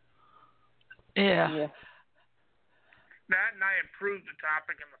about it. Yeah. That and I improved the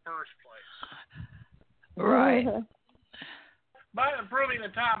topic in the first place. Right. But improving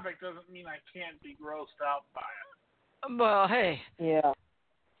the topic doesn't mean I can't be grossed out by it. Well, hey. Yeah.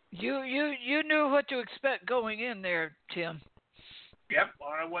 You knew what to expect going in there, Tim. Yep,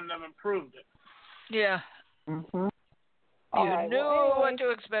 or I wouldn't have improved it. Yeah. Mm-hmm. You knew what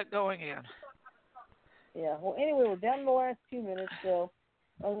to expect going in. Yeah. Well, anyway, we're down to the last 2 minutes, so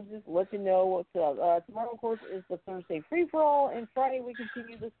I'll just let you know what's up. Tomorrow, of course, is the Thursday free-for-all, and Friday we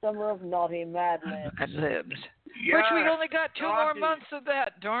continue the summer of Naughty Madness. Yeah, which we only got 2 more months of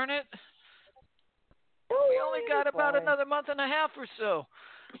that, darn it. We only got about another month and a half or so.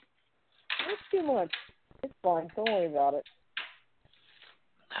 It's too much. It's fine. Don't worry about it.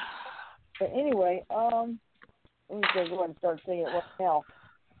 But anyway, I'm just going to go ahead and start saying it right now.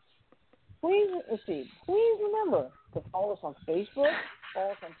 Please remember to follow us on Facebook,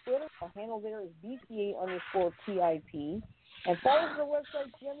 follow us on Twitter. Our handle there is BCA_TIP. And follow us on our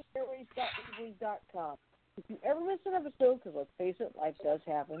website, JammyAirwaves.weebly.com. If you ever miss an episode, because let's face it, life does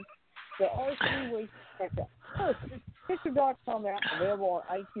happen, there are 3 ways to check out. First, there's the Stitcher.com app available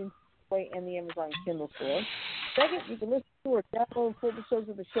on iTunes Play and the Amazon Kindle store. Second, you can listen to or download full episodes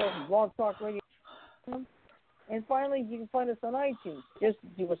of the show from Blog Talk Radio. And finally, you can find us on iTunes. Just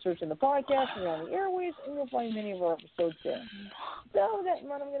do a search in the podcast or on the airwaves, and you'll find many of our episodes there. So with that in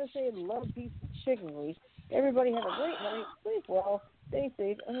mind, I'm going to say love, peace, and chicken grease. Everybody have a great night. Sleep well. Stay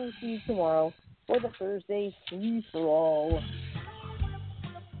safe. And we'll see you tomorrow for the Thursday free-for-all.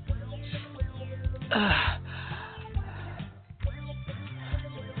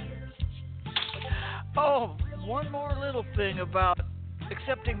 Oh, one more little thing about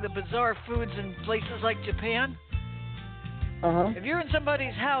accepting the bizarre foods in places like Japan. If you're in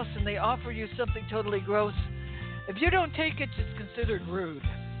somebody's house and they offer you something totally gross, if you don't take it, it's considered rude.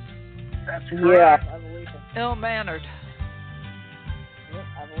 That's correct. Yeah, I believe it. Ill-mannered. Yep,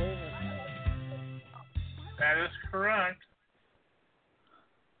 I believe it. That is correct.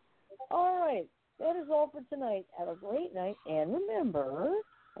 All right. That is all for tonight. Have a great night. And remember,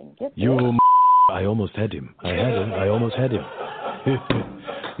 I almost had him. I almost had him.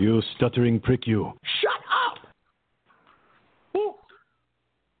 You stuttering prick, you. Shut up!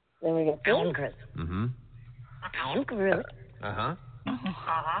 Then we get I'm Groot. Mm-hmm. I'm Groot. Uh-huh.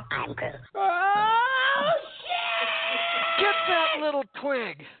 I'm Groot. Oh, shit! Get that little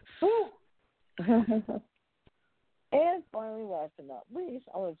twig. And finally, last but not least,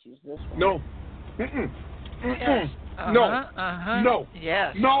 I want to choose this one. No. Mm-mm. Yes. No. No.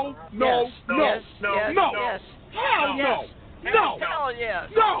 Yes. No. No. Yes. No. Yes. No. Yes. No. Yes. Hell no. Yes. No. Hell yes.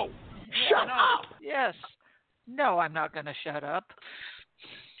 No. Shut No. up. Yes. No, I'm not going to shut up.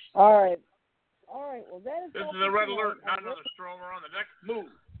 All right. Well, that is. This all is a for red tonight. alert. Not another stroller on the deck. Move.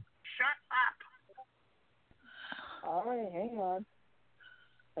 Shut up. All right, hang on.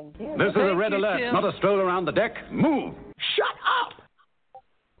 Again. This is a red alert, Tim. not a stroll around the deck. Move. Shut up.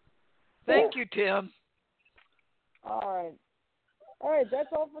 Thank you, Tim. All right, that's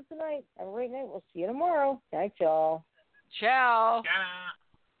all for tonight. Have a great night. We'll see you tomorrow. Thanks, y'all. Ciao. Ciao.